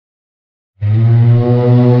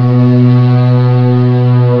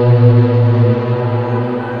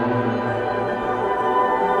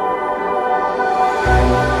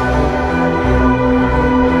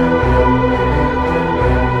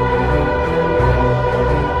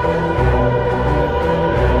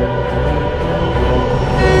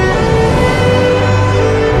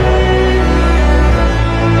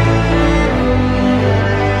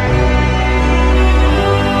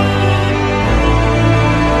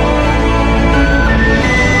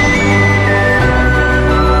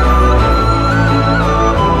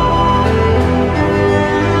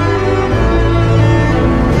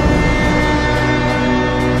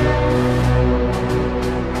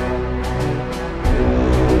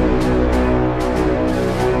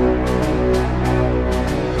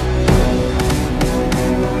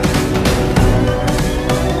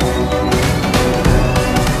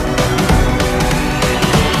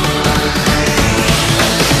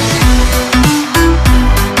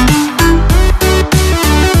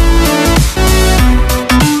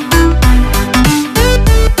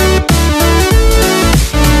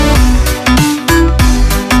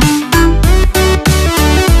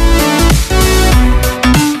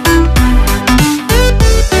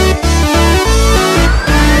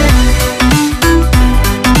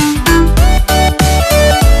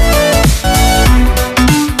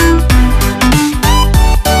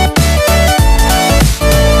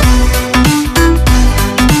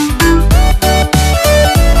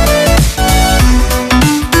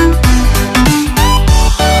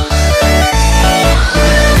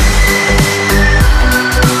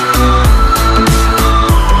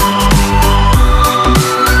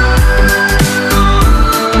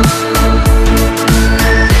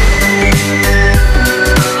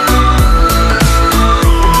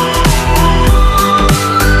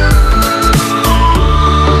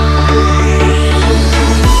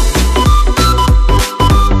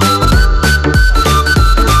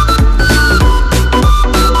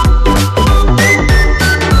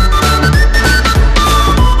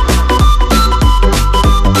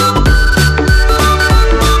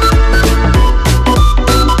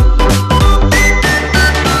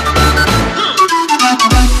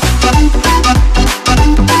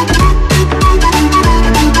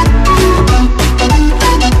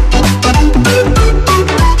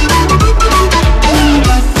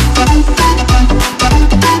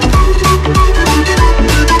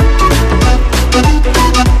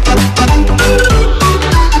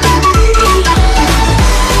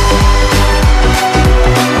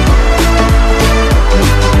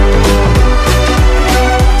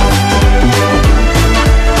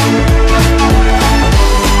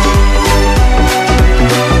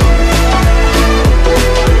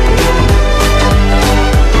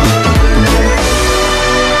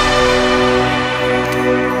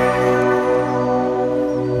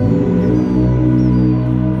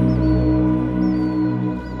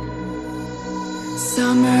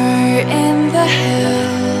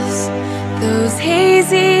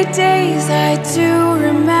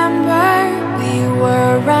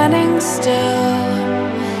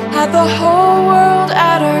had the whole world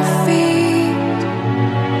at our feet,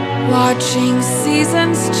 watching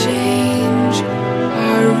seasons change.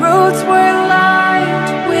 Our roads were lined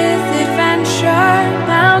with adventure,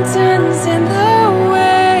 mountains in the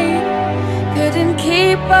way couldn't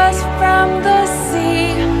keep us from the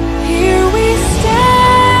sea. Here we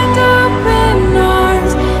stand, open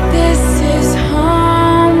arms. This is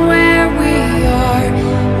home where we are,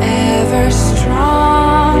 ever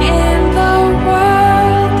strong in the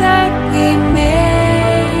world that we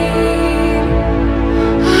made.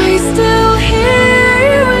 I still hear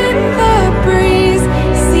you in the breeze,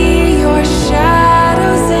 see your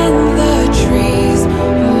shadows in the trees,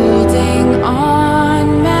 holding on.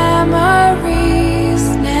 Memories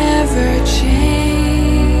never change.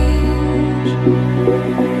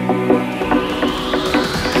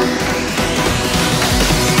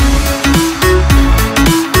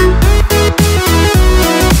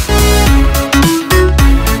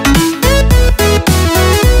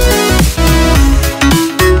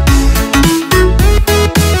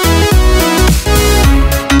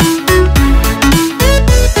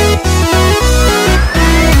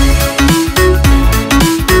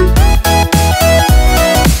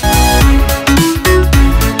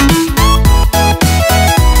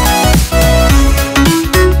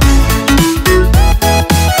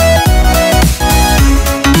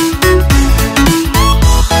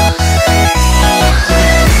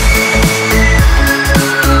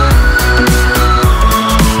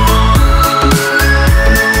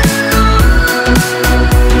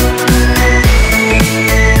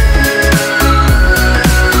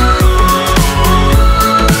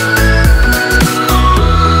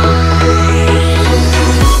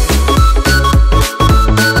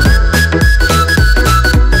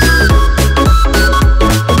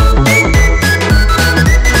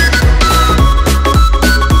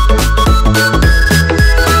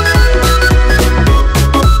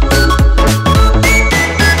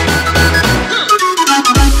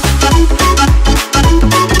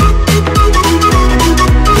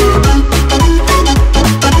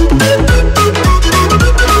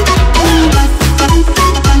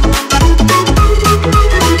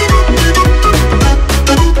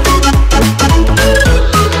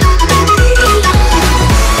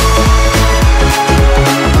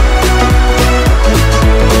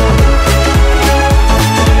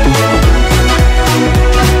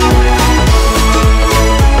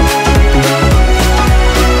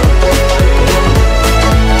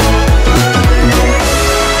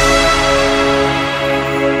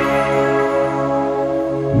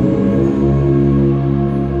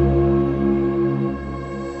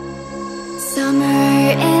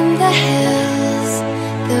 Summer in the hills,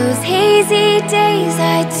 those hazy days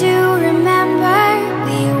I do remember.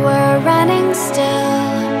 We were running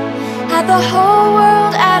still, had the whole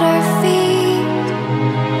world at our feet,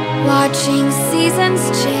 watching seasons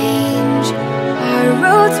change. Our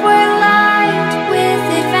roads were